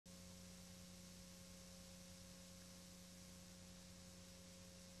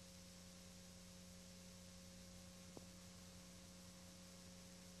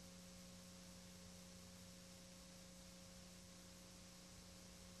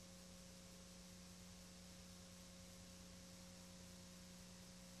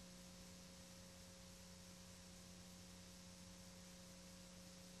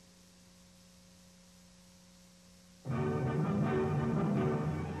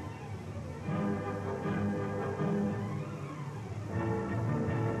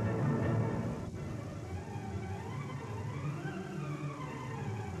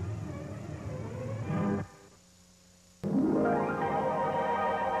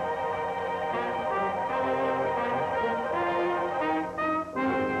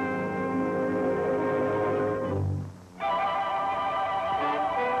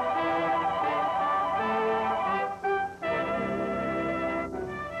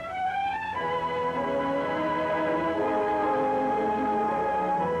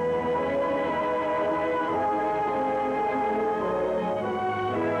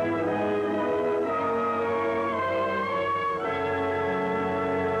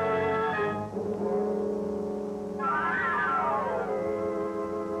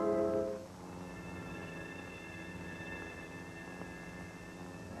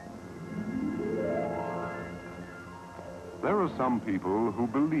There are some people who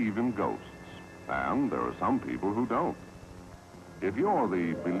believe in ghosts, and there are some people who don't. If you're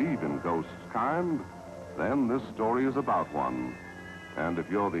the believe in ghosts kind, then this story is about one. And if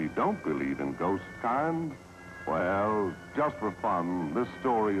you're the don't believe in ghosts kind, well, just for fun, this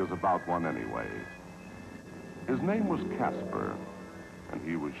story is about one anyway. His name was Casper, and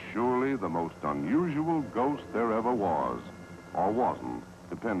he was surely the most unusual ghost there ever was, or wasn't,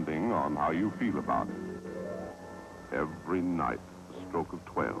 depending on how you feel about it. Every night, at the stroke of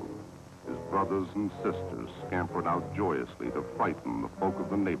 12, his brothers and sisters scampered out joyously to frighten the folk of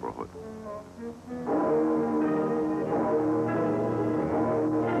the neighborhood.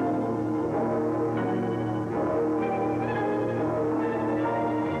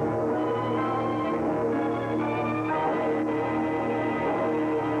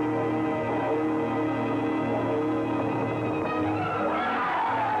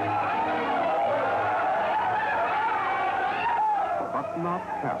 Not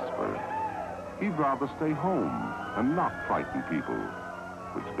Casper. He'd rather stay home and not frighten people,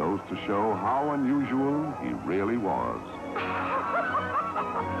 which goes to show how unusual he really was.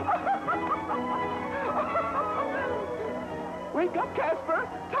 Wake up, Casper!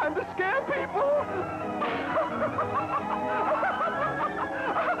 Time to scare people!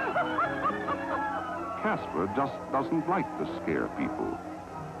 Casper just doesn't like to scare people.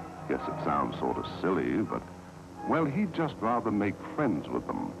 Guess it sounds sort of silly, but well, he'd just rather make friends with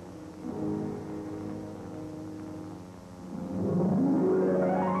them.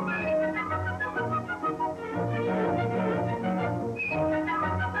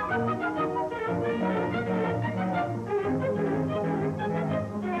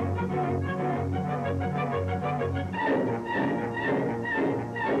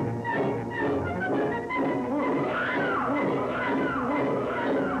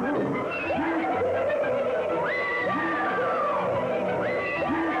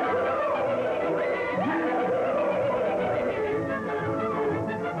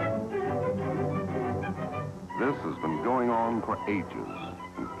 This has been going on for ages,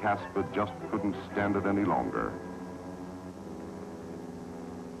 and Casper just couldn't stand it any longer.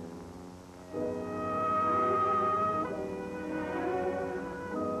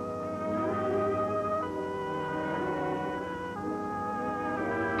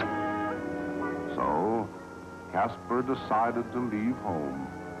 So, Casper decided to leave home,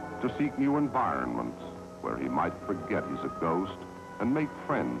 to seek new environments where he might forget he's a ghost and make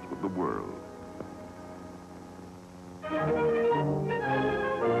friends with the world.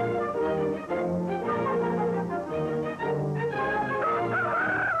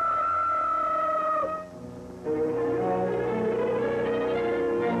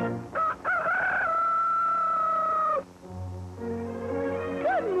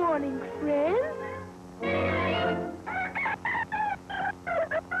 Good morning, friends.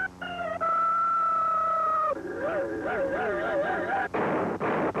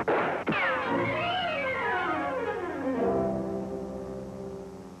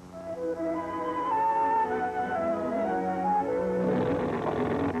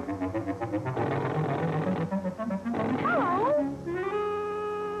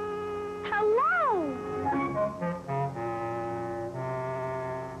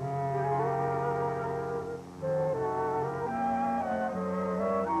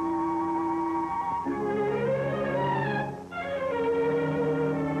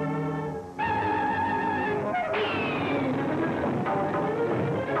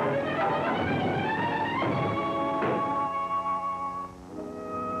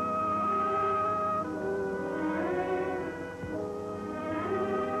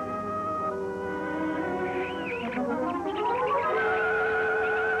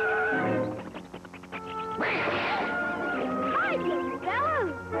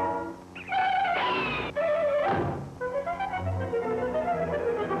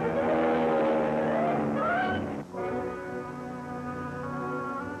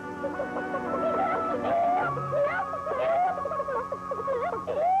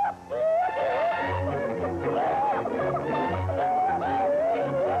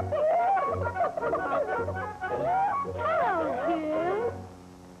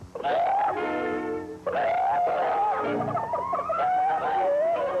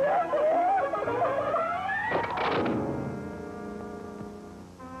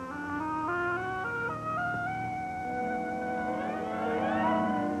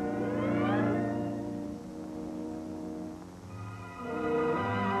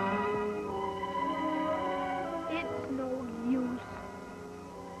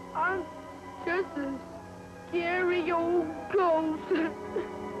 Just a scary old ghost.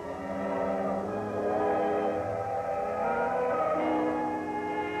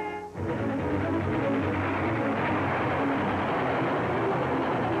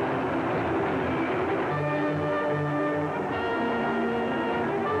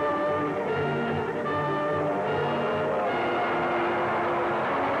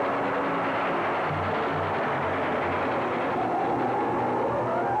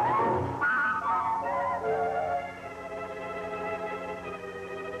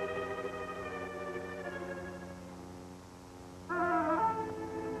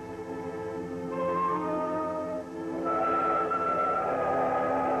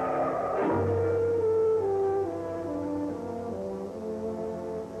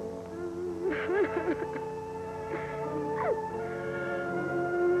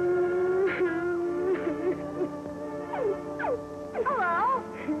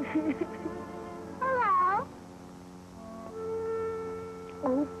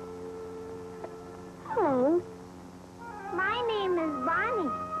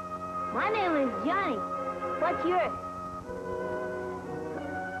 My name is Johnny. What's yours?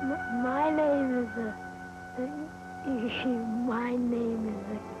 My name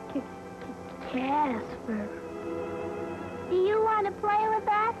is Casper. Do you want to play with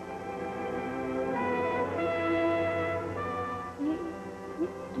us?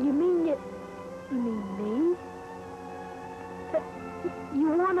 You mean me? You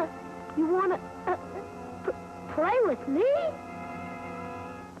wanna play with me?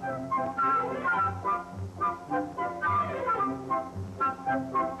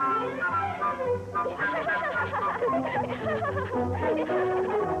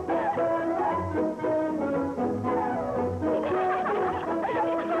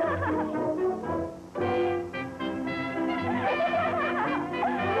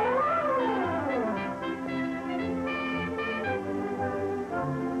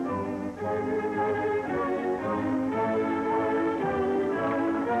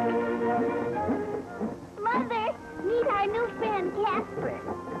 Mother, meet our new friend, Casper.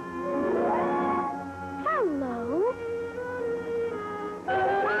 Hello.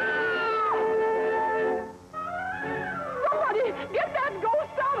 Somebody, get that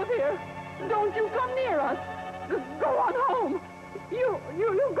ghost out of here. Don't you come near us. Just go on home. You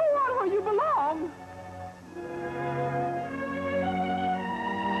go on where you belong.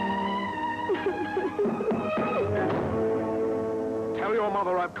 Tell your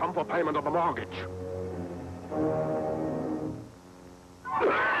mother I've come for payment of the mortgage.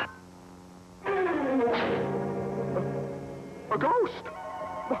 A ghost!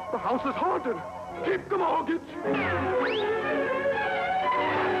 The house is haunted. Keep the mortgage.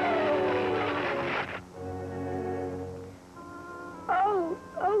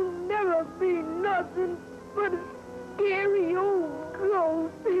 I'll never be nothing but a scary old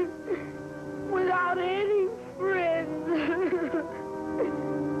ghost without any friends.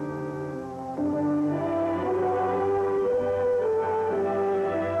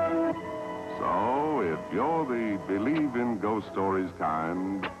 So, if you're the believe in ghost stories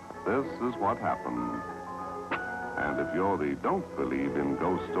kind, this is what happened. And if you're the don't believe in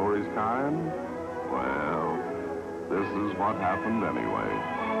ghost stories kind, well, this is what happened anyway.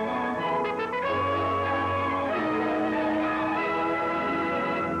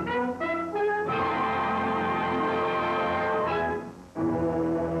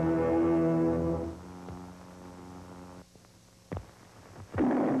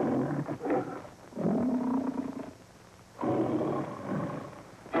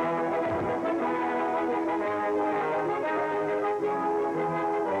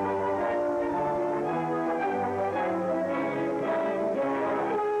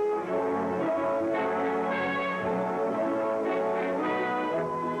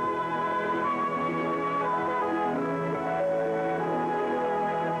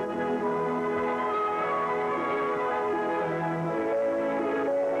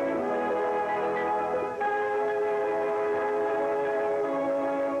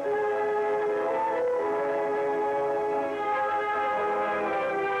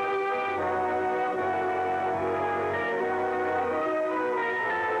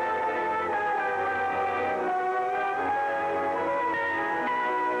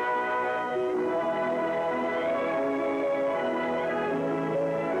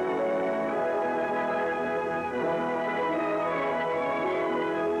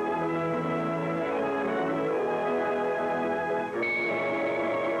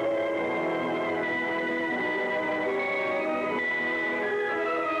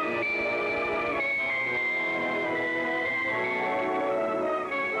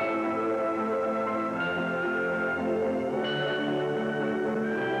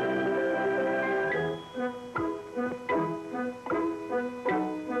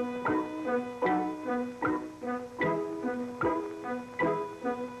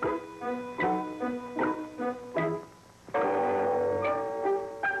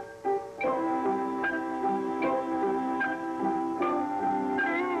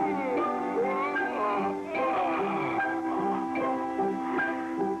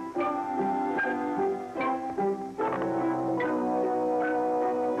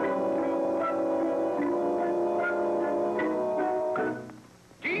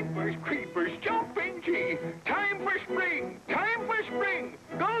 Creepers, jumping G. Time for spring, time for spring.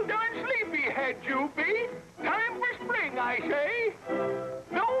 Go darn sleepyhead, you be. Time for spring, I say.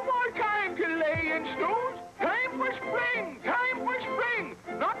 No more time to lay and snooze. Time for spring, time for spring.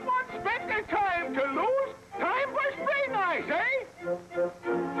 Not one speck of time to lose. Time for spring, I say.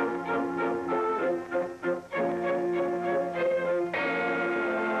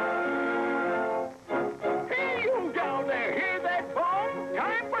 Hey, you down there, hear that phone?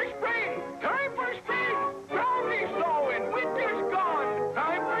 Time for spring.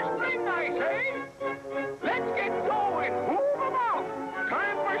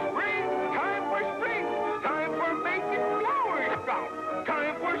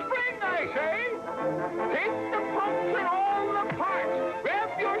 I say. Take the pumps and all the parts. Grab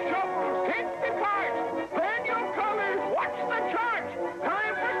your shovels, take the carts. Plan your colors, watch the charts.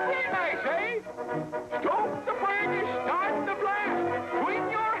 Time for spring, I say. Stoke the furnace, start the blast. Swing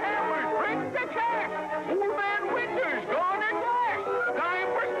your hammers, bring the cast. Old Man Winter's gone at last. Time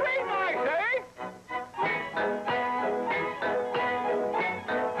for spring, I say.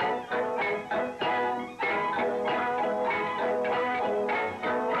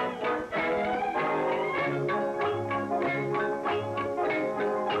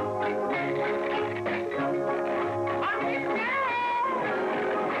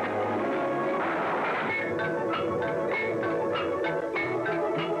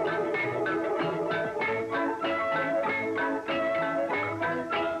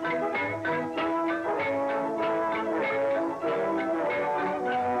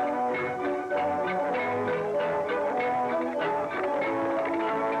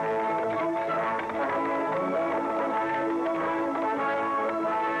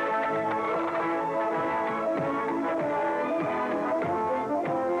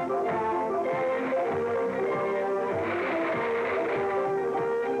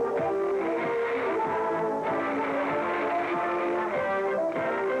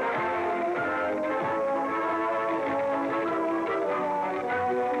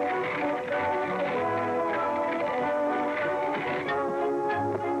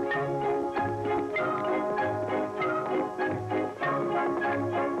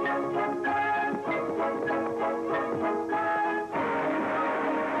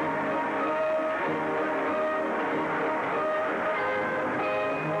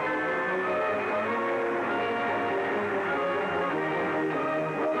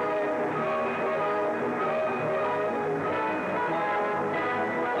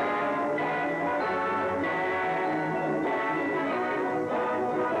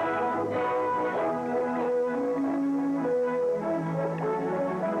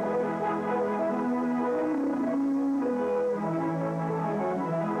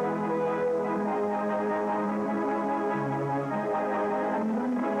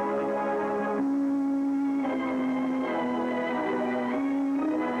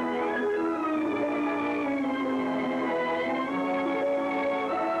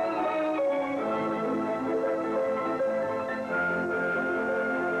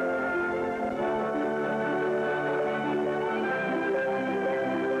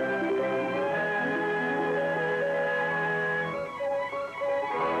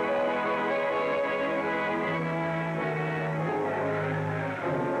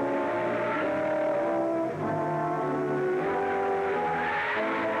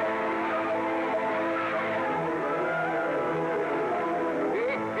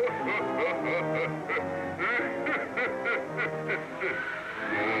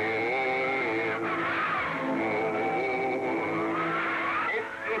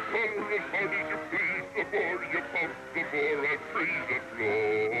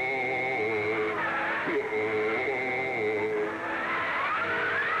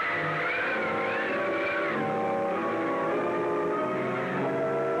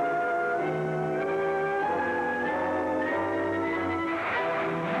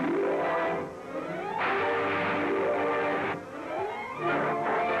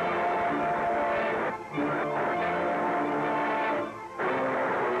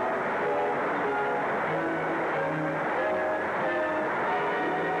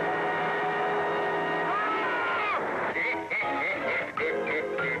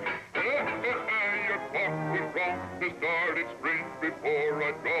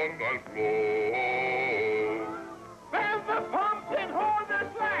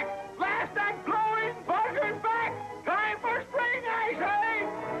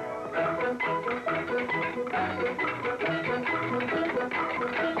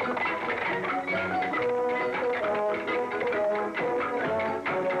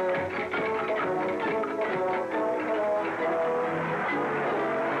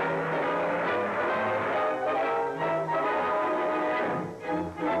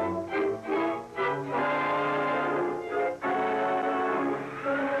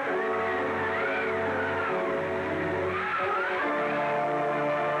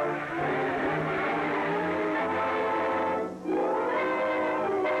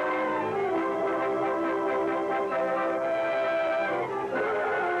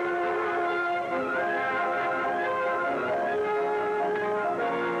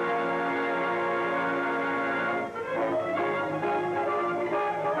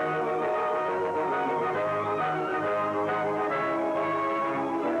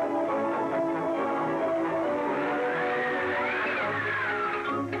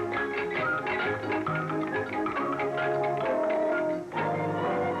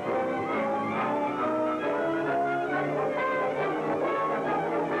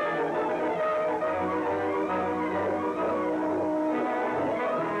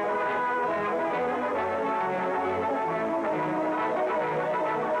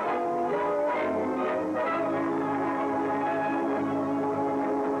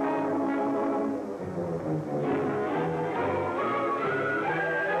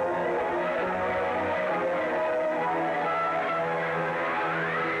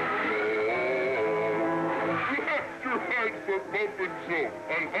 open so.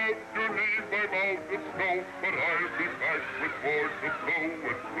 I'll have to leave my mouth with snow, but I'll be back with more to blow and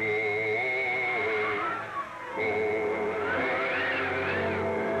blow.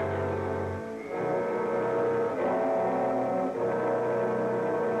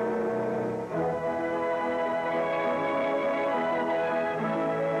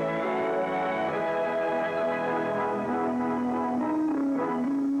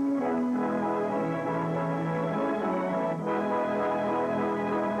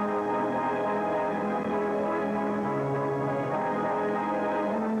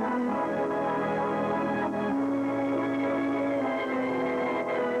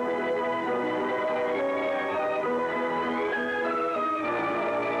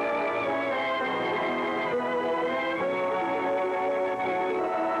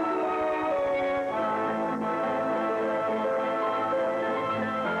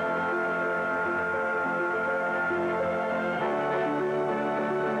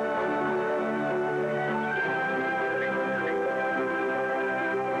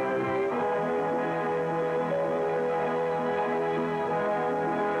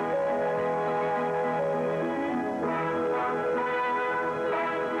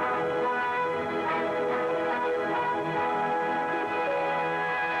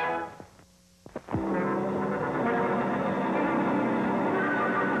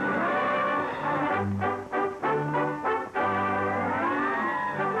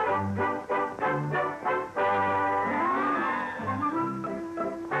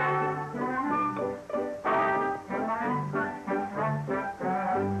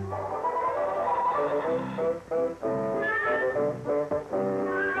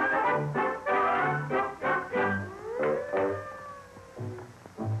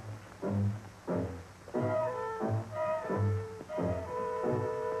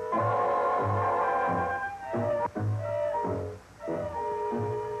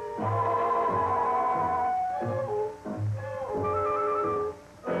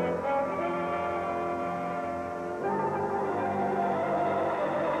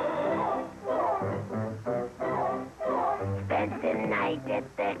 Spend the night at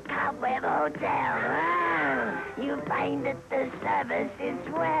the Cobweb Hotel. You find that the service is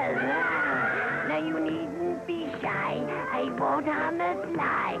swell. Now you needn't be shy. I won't harm the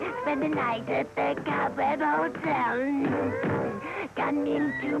fly. Spend the night at the Cobweb Hotel. Come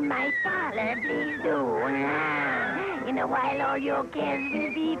into my parlor, please do. In a while, all your cares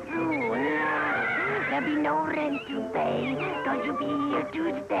will be through. There'll be no rent to pay, 'cause you'll be here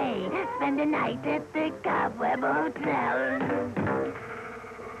to stay. Spend the night at the Cobweb Hotel.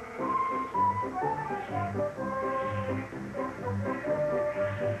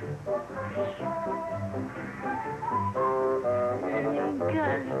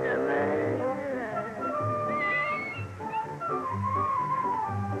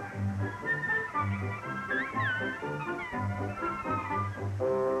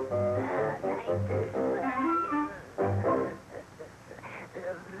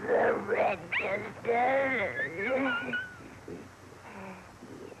 The register.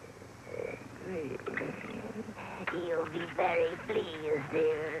 You'll be very pleased.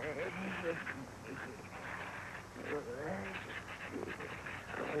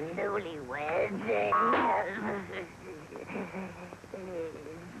 Newlyweds.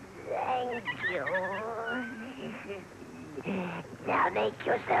 Thank you. Now make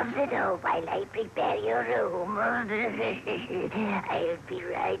yourselves at home while I prepare your room. I'll be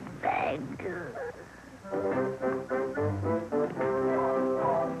right back.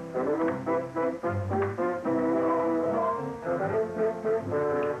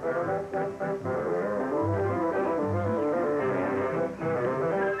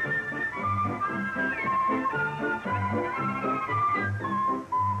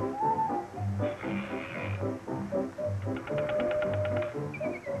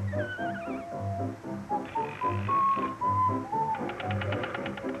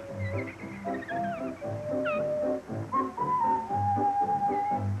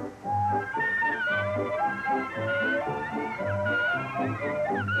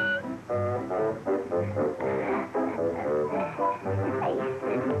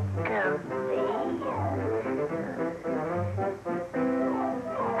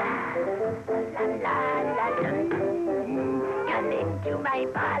 Come into my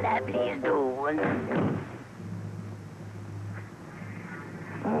parlor, please do.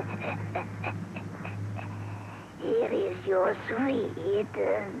 Here is your sweet.